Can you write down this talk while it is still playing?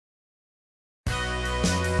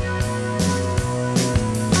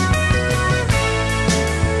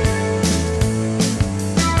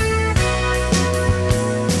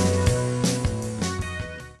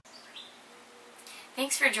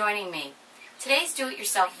joining me. Today's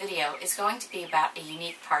do-it-yourself video is going to be about a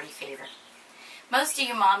unique party favor. Most of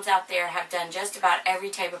you moms out there have done just about every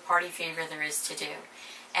type of party favor there is to do.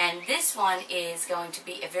 And this one is going to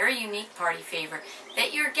be a very unique party favor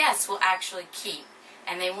that your guests will actually keep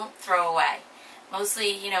and they won't throw away.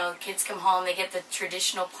 Mostly, kids come home, they get the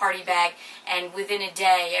traditional party bag, and within a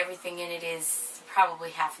day, everything in it is probably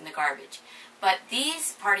half in the garbage. But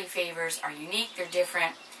these party favors are unique, they're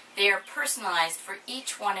different, they are personalized for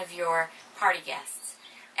each one of your party guests.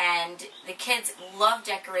 And the kids love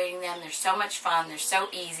decorating them, they're so much fun, they're so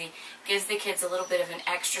easy, gives the kids a little bit of an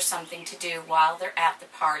extra something to do while they're at the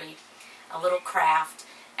party, a little craft,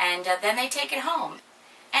 and then they take it home,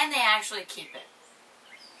 and they actually keep it.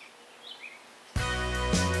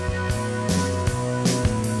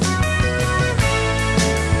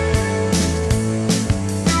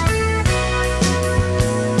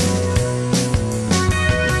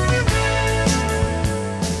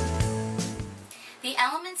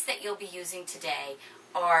 That you'll be using today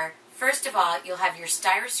are, first of all, you'll have your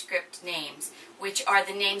Styrofoam names, which are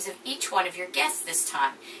the names of each one of your guests this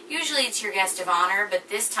time. Usually it's your guest of honor, but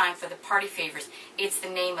this time for the party favors, it's the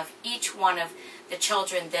name of each one of the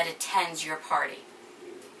children that attends your party.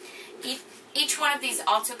 Each one of these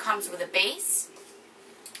also comes with a base.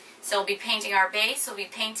 So we'll be painting our base, we'll be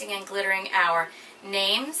painting and glittering our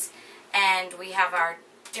names, and we have our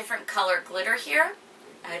different color glitter here,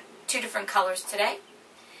 2 different colors today.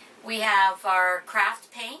 We have our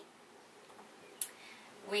craft paint.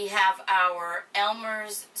 We have our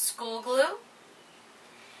Elmer's school glue.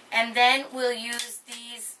 And then we'll use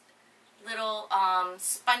these little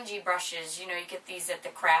spongy brushes. You get these at the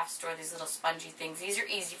craft store, these little spongy things. These are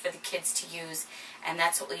easy for the kids to use, and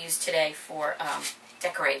that's what we'll use today for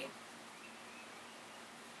decorating.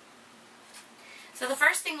 So the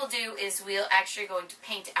first thing we'll do is we're actually going to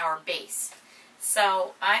paint our base.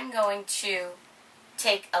 So I'm going to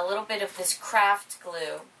take a little bit of this craft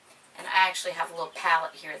glue, and I actually have a little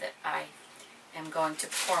palette here that I am going to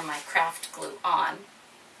pour my craft glue on.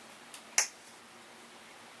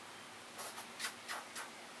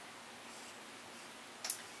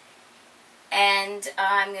 And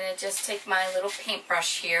I'm going to just take my little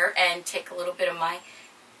paintbrush here and take a little bit of my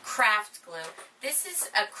craft glue. This is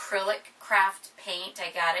acrylic craft paint.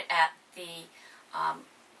 I got it at the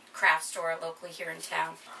craft store locally here in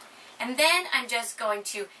town. And then I'm just going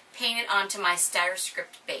to paint it onto my Styrofoam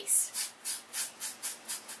base.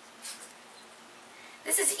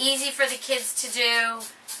 This is easy for the kids to do.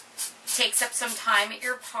 Takes up some time at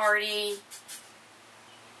your party.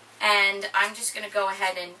 And I'm just going to go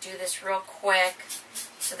ahead and do this real quick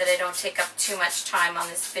so that I don't take up too much time on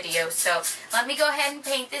this video. So let me go ahead and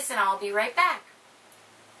paint this and I'll be right back.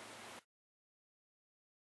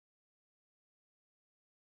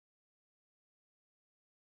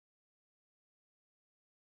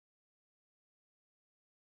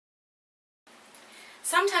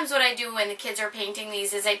 Sometimes what I do when the kids are painting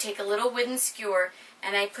these is I take a little wooden skewer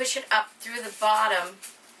and I push it up through the bottom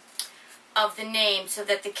of the name so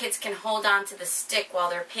that the kids can hold on to the stick while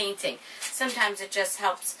they're painting. Sometimes it just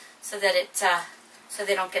helps so that so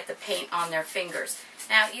they don't get the paint on their fingers.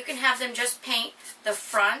 Now you can have them just paint the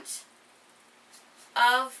front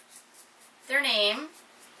of their name,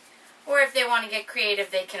 or if they want to get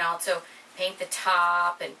creative they can also paint the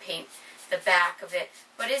top and paint the back of it.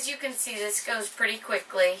 But as you can see, this goes pretty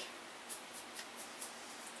quickly,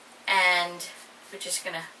 and we're just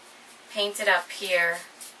going to paint it up here,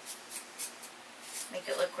 make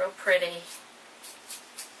it look real pretty.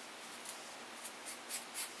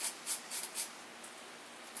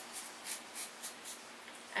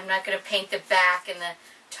 I'm not going to paint the back and the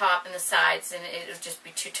top and the sides, and it'll just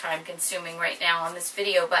be too time consuming right now on this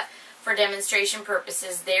video, but for demonstration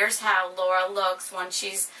purposes, there's how Laura looks once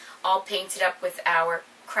she's all painted up with our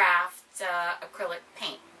craft acrylic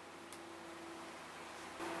paint.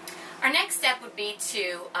 Our next step would be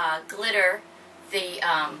to glitter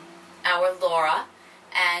our Laura,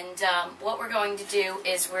 and what we're going to do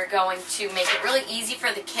is we're going to make it really easy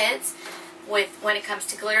for the kids when it comes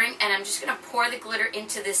to glittering, and I'm just going to pour the glitter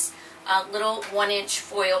into this little 1-inch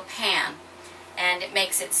foil pan, and it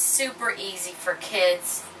makes it super easy for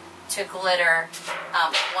kids to glitter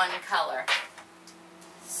one color.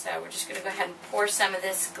 So we're just going to go ahead and pour some of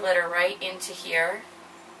this glitter right into here.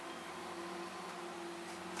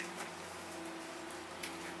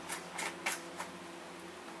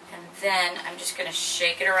 And then I'm just going to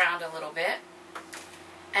shake it around a little bit.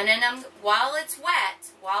 And then while it's wet,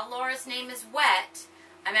 while Laura's name is wet,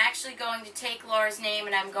 I'm actually going to take Laura's name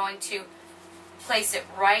and I'm going to place it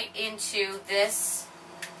right into this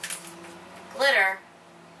glitter,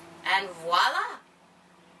 and voila!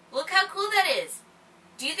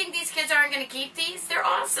 kids aren't going to keep these? They're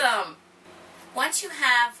awesome. Once you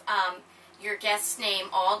have your guest's name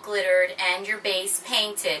all glittered and your base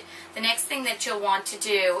painted, the next thing that you'll want to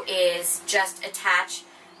do is just attach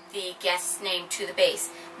the guest's name to the base.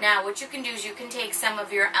 Now what you can do is you can take some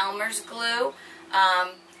of your Elmer's glue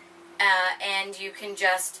and you can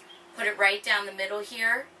just put it right down the middle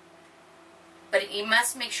here, but you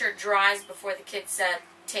must make sure it dries before the kids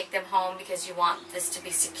take them home, because you want this to be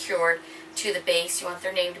secured to the base. You want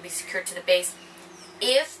their name to be secured to the base.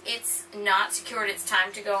 If it's not secured, it's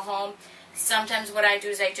time to go home. Sometimes what I do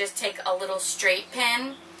is I just take a little straight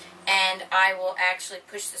pin and I will actually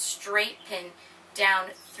push the straight pin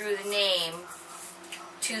down through the name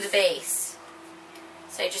to the base.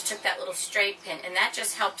 So I just took that little straight pin, and that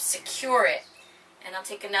just helps secure it. And I'll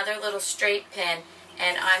take another little straight pin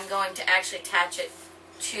and I'm going to actually attach it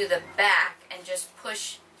to the back and just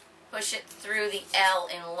push it through the L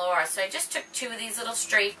in Laura. So I just took 2 of these little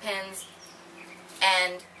straight pins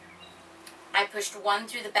and I pushed one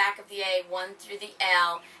through the back of the A, one through the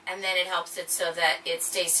L, and then it helps it so that it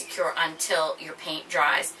stays secure until your paint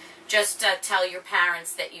dries. Just tell your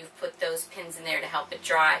parents that you've put those pins in there to help it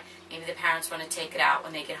dry. Maybe the parents want to take it out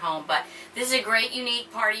when they get home. But this is a great,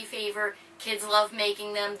 unique party favor. Kids love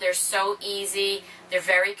making them. They're so easy. They're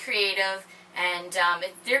very creative. And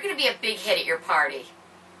they're going to be a big hit at your party.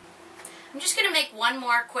 I'm just going to make one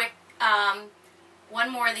more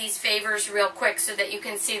of these favors real quick so that you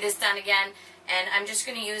can see this done again. And I'm just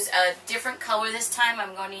going to use a different color this time.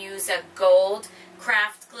 I'm going to use a gold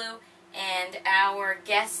craft glue. And our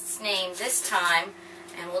guest's name this time,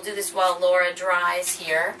 and we'll do this while Laura dries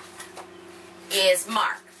here, is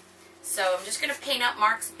Mark. So I'm just going to paint up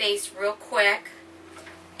Mark's base real quick.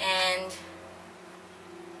 And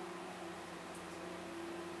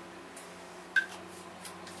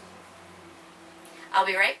I'll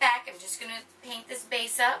be right back. I'm just going to paint this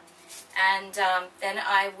base up, and then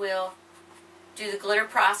I will do the glitter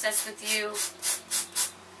process with you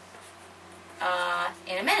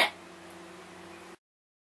in a minute.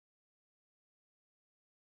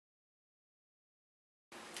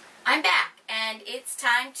 I'm back, and it's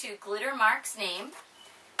time to glitter Mark's name.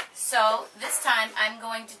 So this time I'm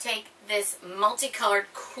going to take this multicolored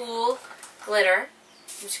cool glitter.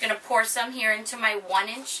 I'm just going to pour some here into my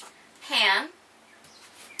 1-inch pan.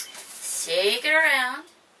 Shake it around,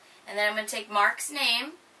 and then I'm going to take Mark's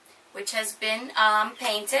name, which has been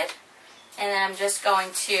painted, and then I'm just going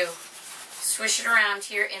to swish it around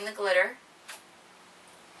here in the glitter.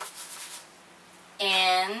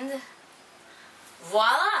 And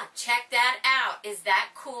voila! Check that out. Is that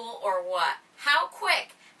cool or what? How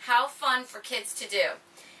quick, how fun for kids to do.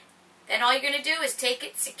 Then all you're going to do is take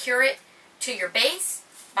it, secure it to your base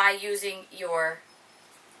by using your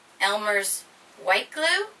Elmer's white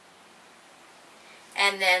glue.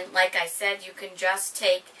 And then, like I said, you can just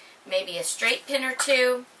take maybe a straight pin or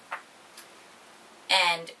 2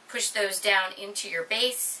 and push those down into your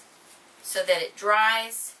base so that it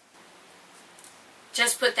dries.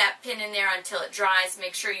 Just put that pin in there until it dries.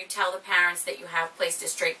 Make sure you tell the parents that you have placed a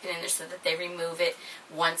straight pin in there so that they remove it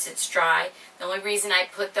once it's dry. The only reason I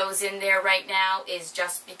put those in there right now is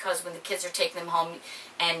just because when the kids are taking them home,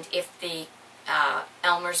 and if the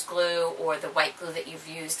Elmer's glue or the white glue that you've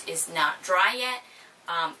used is not dry yet,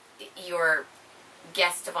 your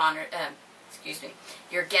guest of honor,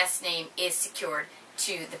 your guest's name is secured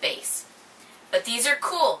to the base. But these are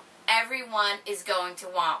cool. Everyone is going to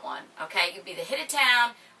want one, okay? You'll be the hit of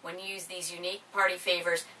town when you use these unique party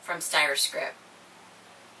favors from Styrofoam.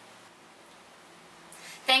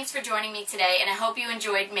 Thanks for joining me today, and I hope you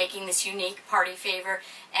enjoyed making this unique party favor.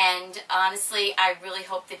 And honestly, I really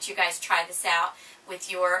hope that you guys try this out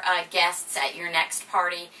with your guests at your next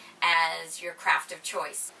party as your craft of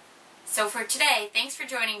choice. So for today, thanks for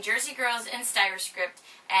joining Jersey Girls and Styrofoam,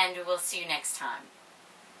 and we'll see you next time.